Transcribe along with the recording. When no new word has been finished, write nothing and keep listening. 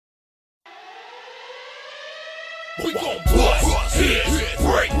We gon' bust, hit,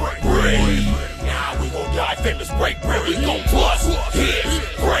 break, break. Now we gon' die famous, break, break. We gon' bust, hit,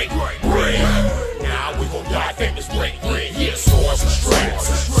 break, break. Now we gon' die famous, break, break. Yeah, stores and straps,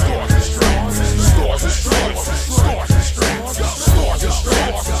 stores and straps, stores and straps, stores and straps, stores and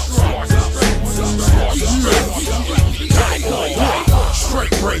straps, stores and straps.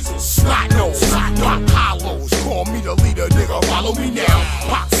 Straight razors, snot nose, block hollows. Call me the leader, nigga, follow me now.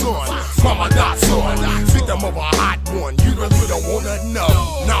 Pop son, mama not son, victim of a hot one. You really don't wanna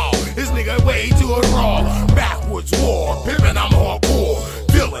know. No, this nigga way too raw. Backwards war, pimpin', I'm hardcore.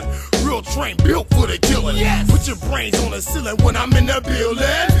 Villain, real train built for the killing. Yes. Put your brains on the ceiling when I'm in the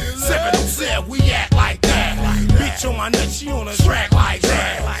building. 707, we act like that. Bitch on my nuts, she on a track like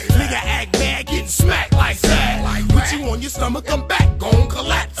that. Nigga act bad, getting smacked like that. Put you on your stomach, come back, gon'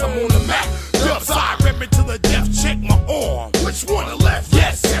 collapse. I'm on the map, dub side, rippin' to the death. Check my arm, which one the left?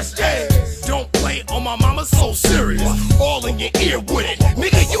 Yes, yes, yes. Don't play on my mama, so serious. All in your ear with it,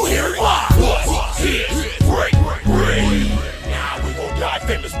 nigga, you hear it? Bust, hit, break, break. Now we gon' die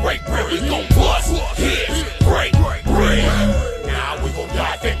famous, break, break. We gon' bust, hit, break, break. Now we gon'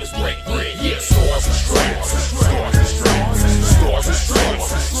 die famous, break, break. Yeah, stores and straps, stores and straps, stores and straps,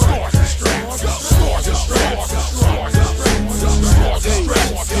 stores and straps, stores and straps, stores and straps.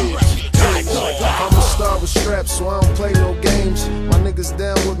 I'm a star with straps, so I don't play no games. My niggas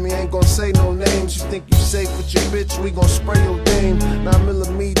down with me, ain't gon' say no names. You think you safe with your bitch, we gon' spray your dame.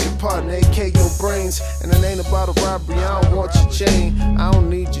 9mm your partner, AK your brains. And it ain't about a robbery, I don't want your chain. I don't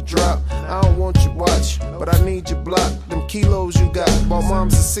need your drop, I don't want your watch, but I need your block. Them kilos you got, bought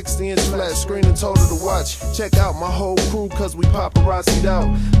moms a 60-inch flat screen and told her to watch. Check out my whole crew, cause we paparazzi'd out.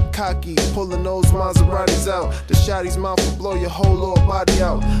 Cocky, pulling those Maseratis out. The shotty's mouth will blow your whole lower body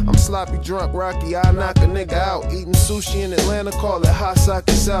out. I'm sloppy drunk, Rocky, I knock a nigga out. Eating sushi in Atlanta, call it hot sake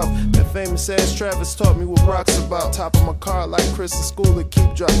south. That famous ass Travis taught me what rock's about. Top of my car like Chris in school, that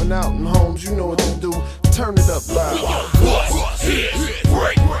keep dropping out. And Holmes, you know what to do, turn it up loud. We gon' bust, hit,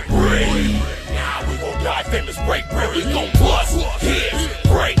 break, break. Now we gon' die famous, break, break. We gon' bust, hit,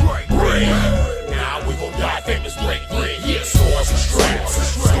 break, break. Now we gon' die famous, break, break. Yeah, stores and straps,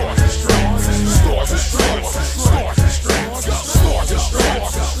 stores and straps, stores and straps, stores and straps, stores and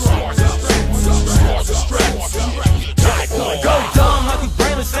straps, stores and straps. Go dumb like we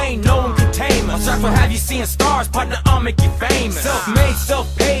brainless, ain't no one can tame us. Shots will have you seeing stars, partner, I'll make you famous. Self-made,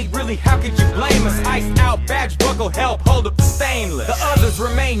 self-paid, really, how could you blame us? Iced out, badge buckle, help, hold up the stainless. The others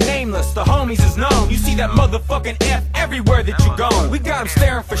remain nameless, the homies is known. You see that motherfucking F everywhere that you go. We got them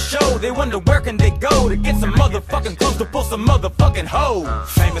staring for show, they wonder where can they go to get some motherfucking clothes to pull some motherfucking hoes.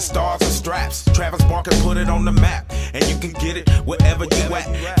 Famous stars and straps, Travis Barker put it on the map, and you can get it wherever you at.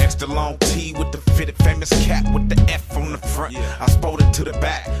 Extra long T with the fitted famous cap with the F on the front. I sported to the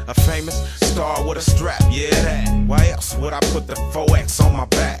back, a famous star with a strap, yeah that. Why else would I put the 4X on my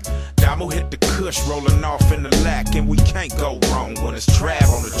back? Damo hit the cush rolling off in the lack, and we can't go wrong when it's Trav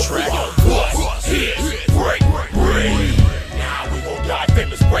on the track. We gon' bust, hit, break, break. Now we gon' die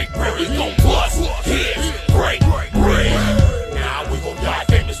famous, break, break. We gon' bust, hit, break, break. Now we gon' die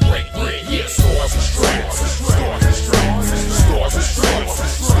famous, break, break. Yeah, stores and straps, stores and straps, stores and straps,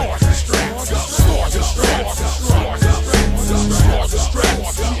 stores and straps, stores and straps, stores and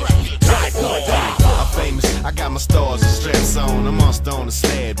straps. I'm famous, I got my stars and straps on. I'm monster on the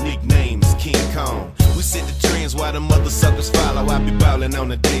slab, nickname is King Kong. We set the trends while the mother suckers follow. I be ballin' on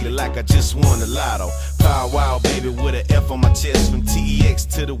the daily like I just won the lotto. Power wild baby with an F on my chest. From TEX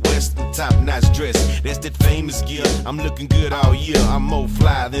to the western top notch dress. That's that famous gear, I'm looking good all year. I'm more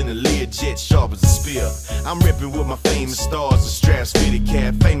fly than a Learjet, sharp as a spear. I'm ripping with my famous stars and straps, fitted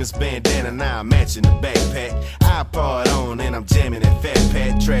cap. Famous bandana, now I'm matching the backpack. iPod on and I'm jamming that fat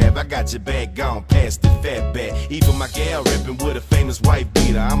pad. Trav, I got your bag gone past the fat bat. Even my gal ripping with a famous white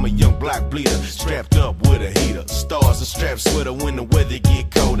beater. I'm a young block bleeder, strapped up with a heater. Stars and straps sweater when the weather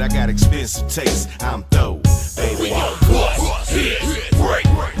get cold. I got expensive taste, I'm through, baby. We gon' bust, hit, break,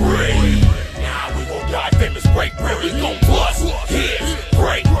 break. Now we gon' die famous, break, break. We gon' bust, hit,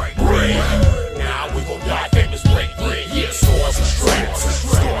 break, break. Now we gon' die famous, break, break. Yeah, stores and straps,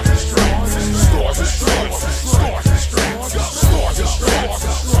 stores and straps, stores and straps, stores and straps, stores and straps,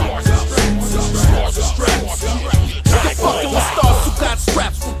 stores and straps. You're fucking with stars who got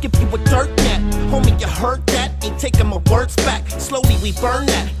straps, we'll give you a dirt net. Homie, you heard that? Ain't taking my words back. Slowly we burn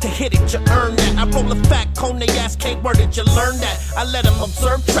that. To hit it, you earn that. I roll a fat cone, they ask, where did you learn that? I let them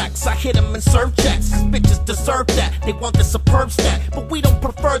observe tracks, I hit them and serve checks. Cause bitches deserve that, they want the superb stat. But we don't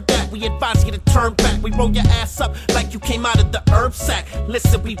prefer that, we advise you to turn back. We roll your ass up like you came out of the herb sack.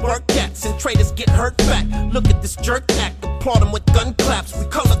 Listen, we work cats and traders get hurt back. Look at this jerk act, applaud them with gun claps. We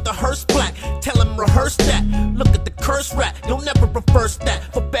color the hearse black, tell them rehearse that. Look at the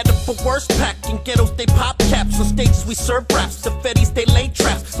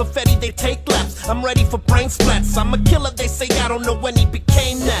he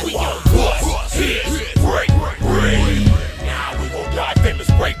became that. We gon' bust, hit, break, break. Now we gon' die famous,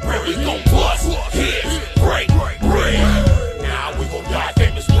 break, break. We gon' bust, hit, break, break. Now we gon' die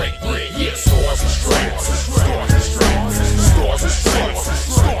famous, break, break. Yeah, stores and straps, stores and straps, stores and straps,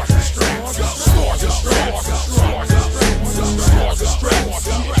 stores and straps, stores and straps, stores and straps, stores and straps.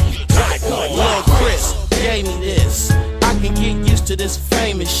 Lil' Chris gave me this. I can get used to this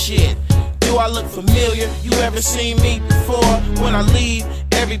famous shit. Do I look familiar? You ever seen me before? When I leave,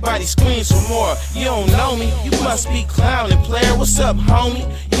 everybody screams for more. You don't know me, you must be clowning, player. What's up, homie?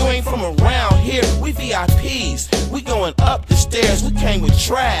 You ain't from around here, we VIPs. We going up the stairs, we came with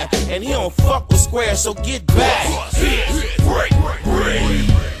Trav, and he don't fuck with squares, so get back. Bust, hit, break, break.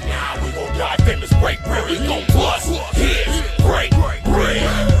 Now we gon' die famous, break, break. We gon' bust.